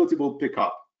 volatility will pick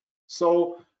up.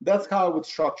 So that's how I would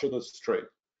structure this trade,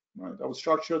 right? I would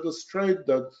structure this trade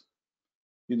that,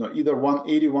 either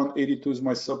 180, 182 is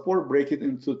my support, break it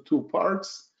into two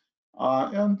parts,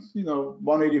 and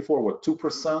 184, what,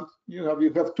 2%? You have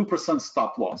 2%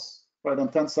 stop loss, right? On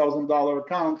 $10,000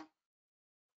 account,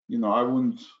 I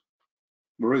wouldn't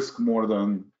risk more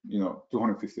than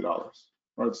 $250,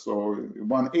 right? So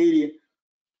 180,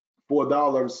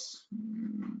 $4,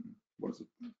 what is it?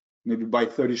 Maybe buy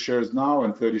 30 shares now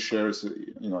and 30 shares,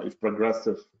 if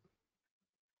Progressive,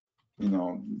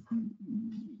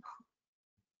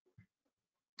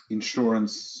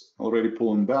 Insurance already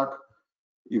pulling back.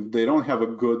 If they don't have a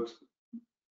good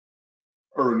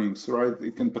earnings, right,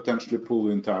 it can potentially pull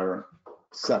the entire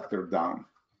sector down.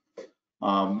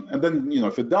 And then,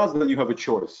 if it does, then you have a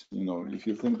choice. If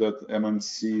you think that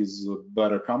MMC is a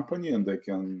better company and they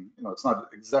can, it's not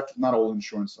exactly, not all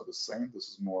insurance are the same. This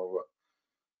is more of a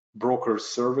broker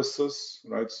services,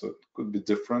 right? So it could be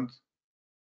different.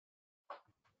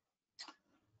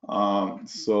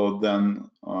 So then,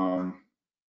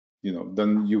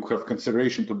 then you have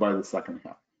consideration to buy the second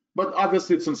half. But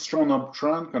obviously it's in strong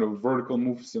uptrend, kind of vertical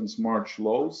move since March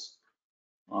lows.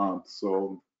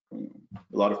 So a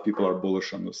lot of people are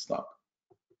bullish on this stock.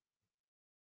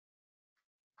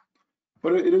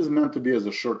 But it is meant to be as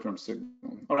a short-term signal.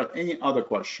 All right, any other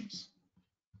questions?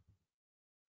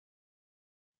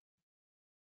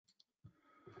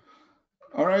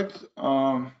 All right.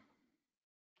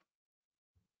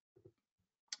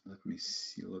 Let me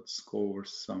see, let's go over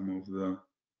some of the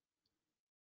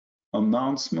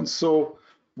announcements. So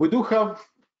we do have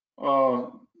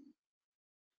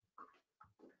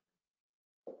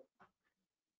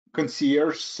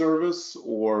concierge service,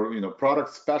 or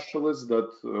product specialists that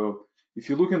if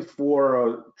you're looking for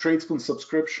a Tradespoon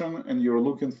subscription and you're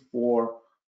looking for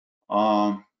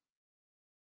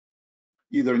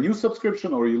either a new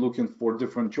subscription or you're looking for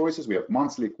different choices, we have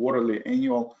monthly, quarterly,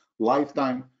 annual,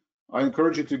 lifetime. I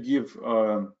encourage you to give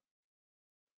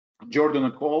Jordan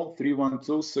a call,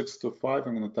 312-625.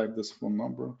 I'm going to type this phone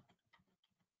number,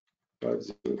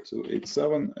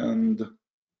 50287, and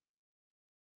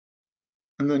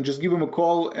then just give him a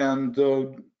call and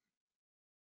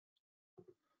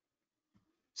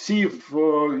see if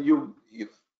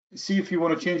you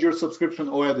want to change your subscription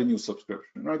or add a new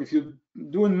subscription, right? If you're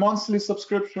doing monthly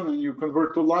subscription and you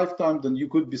convert to lifetime, then you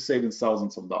could be saving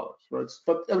thousands of dollars, right?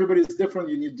 But everybody is different.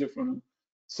 You need different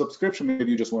subscription. Maybe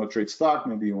you just want to trade stock.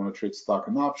 Maybe you want to trade stock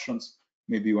and options.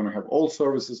 Maybe you want to have all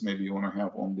services. Maybe you want to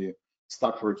have only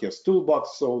stock forecast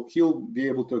toolbox. So he'll be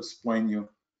able to explain you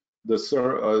the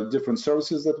different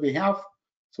services that we have.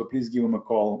 So please give him a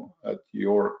call at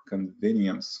your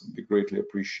convenience. It'd be greatly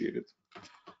appreciated.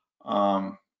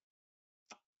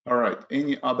 All right,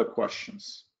 any other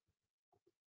questions?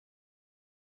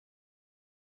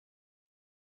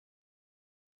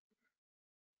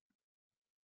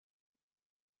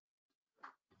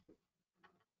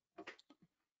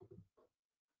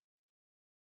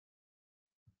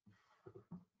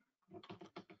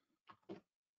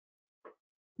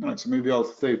 All right, so maybe I'll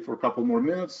stay for a couple more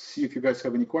minutes, see if you guys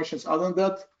have any questions. Other than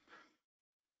that,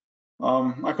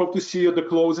 I hope to see you at the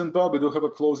closing bell. We do have a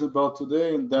closing bell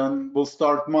today, and then we'll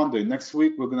start Monday. Next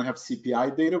week, we're going to have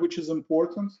CPI data, which is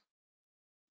important.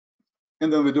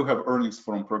 And then we do have earnings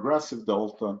from Progressive,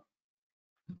 Delta,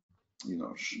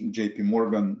 JP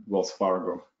Morgan, Wells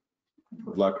Fargo,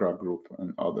 BlackRock Group,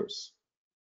 and others.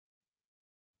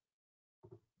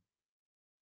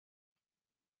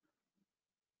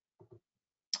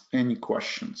 Any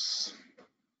questions?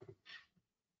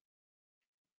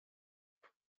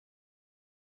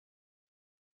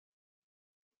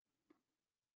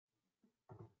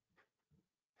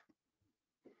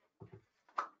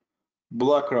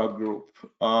 BlackRock Group.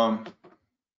 So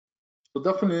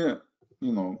definitely,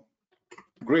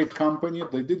 great company.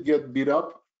 They did get beat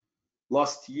up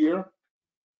last year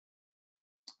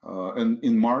and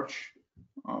in March,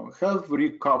 have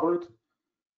recovered.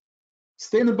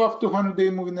 Staying above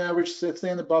 200-day moving average,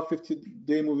 staying above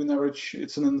 50-day moving average.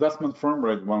 It's an investment firm,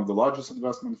 right? One of the largest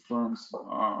investment firms.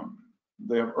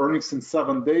 They have earnings in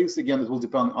 7 days. Again, it will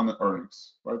depend on the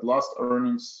earnings, right? Last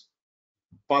earnings,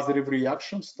 positive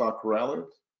reaction, stock rallied.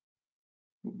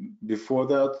 Before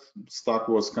that, stock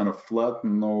was kind of flat,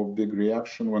 no big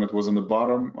reaction. When it was in the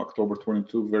bottom, October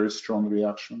 22, very strong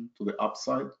reaction to the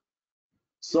upside.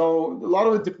 So a lot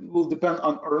of it will depend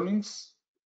on earnings,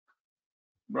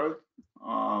 right?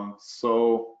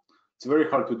 So it's very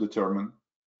hard to determine.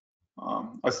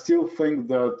 I still think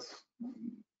that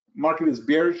market is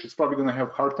bearish. It's probably going to have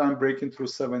a hard time breaking through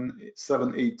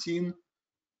 718.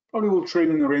 Probably will trade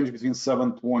in a range between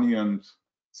 720 and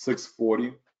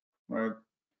 640, right,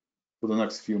 for the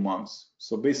next few months.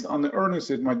 So based on the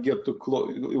earnings, it might get to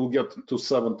close. It will get to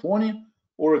 720,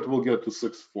 or it will get to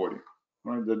 640,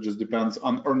 right? That just depends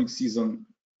on earnings season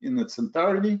in its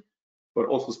entirety, but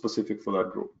also specific for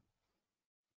that group.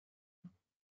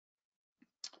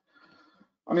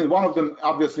 I mean, one of the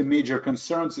obviously major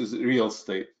concerns is real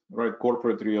estate, right?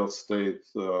 Corporate real estate,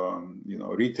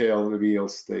 retail real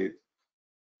estate,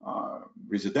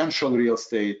 residential real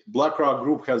estate. BlackRock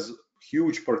Group has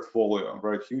huge portfolio,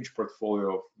 right? Huge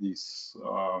portfolio of these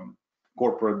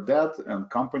corporate debt, and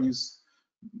companies,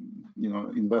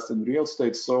 invest in real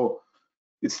estate. So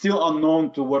it's still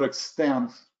unknown to what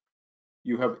extent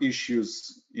you have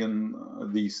issues in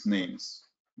these names,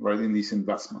 right? In these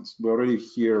investments. We already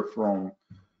hear from,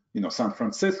 San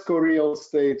Francisco real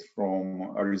estate,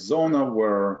 from Arizona,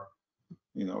 where,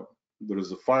 there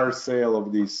is a fire sale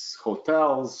of these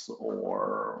hotels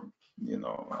or,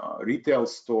 retail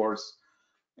stores.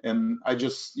 And I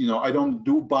just, I don't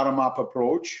do bottom-up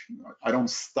approach. I don't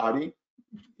study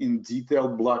in detail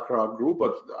BlackRock Group,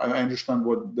 but I understand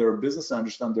what their business, I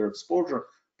understand their exposure.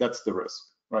 That's the risk,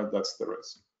 right? That's the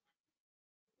risk.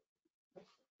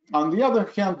 On the other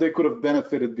hand, they could have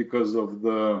benefited because of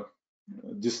the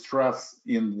distress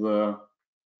in the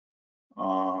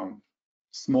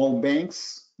small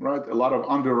banks, right? A lot of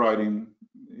underwriting,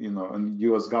 and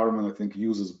U.S. government, I think,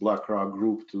 uses BlackRock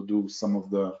Group to do some of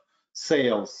the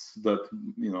sales that,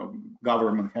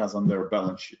 government has on their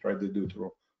balance sheet, right? They do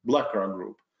through BlackRock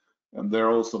Group, and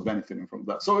they're also benefiting from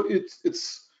that. So it's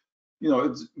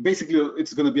basically,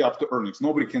 it's going to be up to earnings.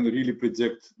 Nobody can really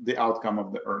predict the outcome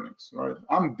of the earnings, right?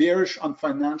 I'm bearish on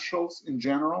financials in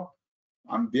general.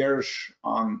 I'm bearish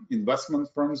on investment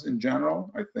firms in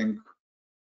general. I think,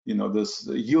 this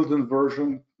yield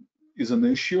inversion is an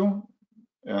issue,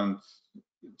 and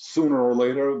sooner or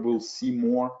later we'll see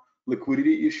more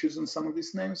liquidity issues in some of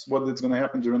these names. Whether it's going to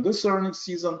happen during this earnings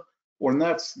season or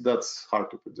next, that's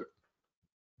hard to predict.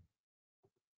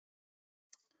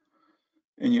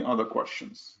 Any other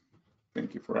questions?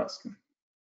 Thank you for asking.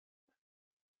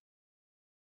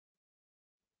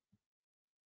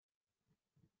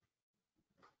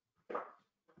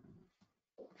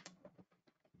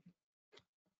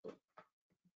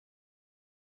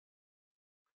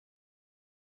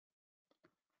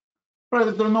 All right,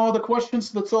 if there are no other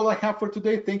questions, that's all I have for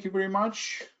today. Thank you very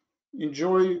much.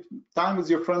 Enjoy time with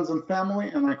your friends and family,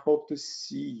 and I hope to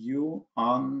see you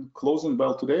on closing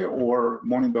bell today or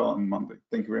morning bell on Monday.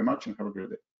 Thank you very much and have a great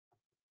day.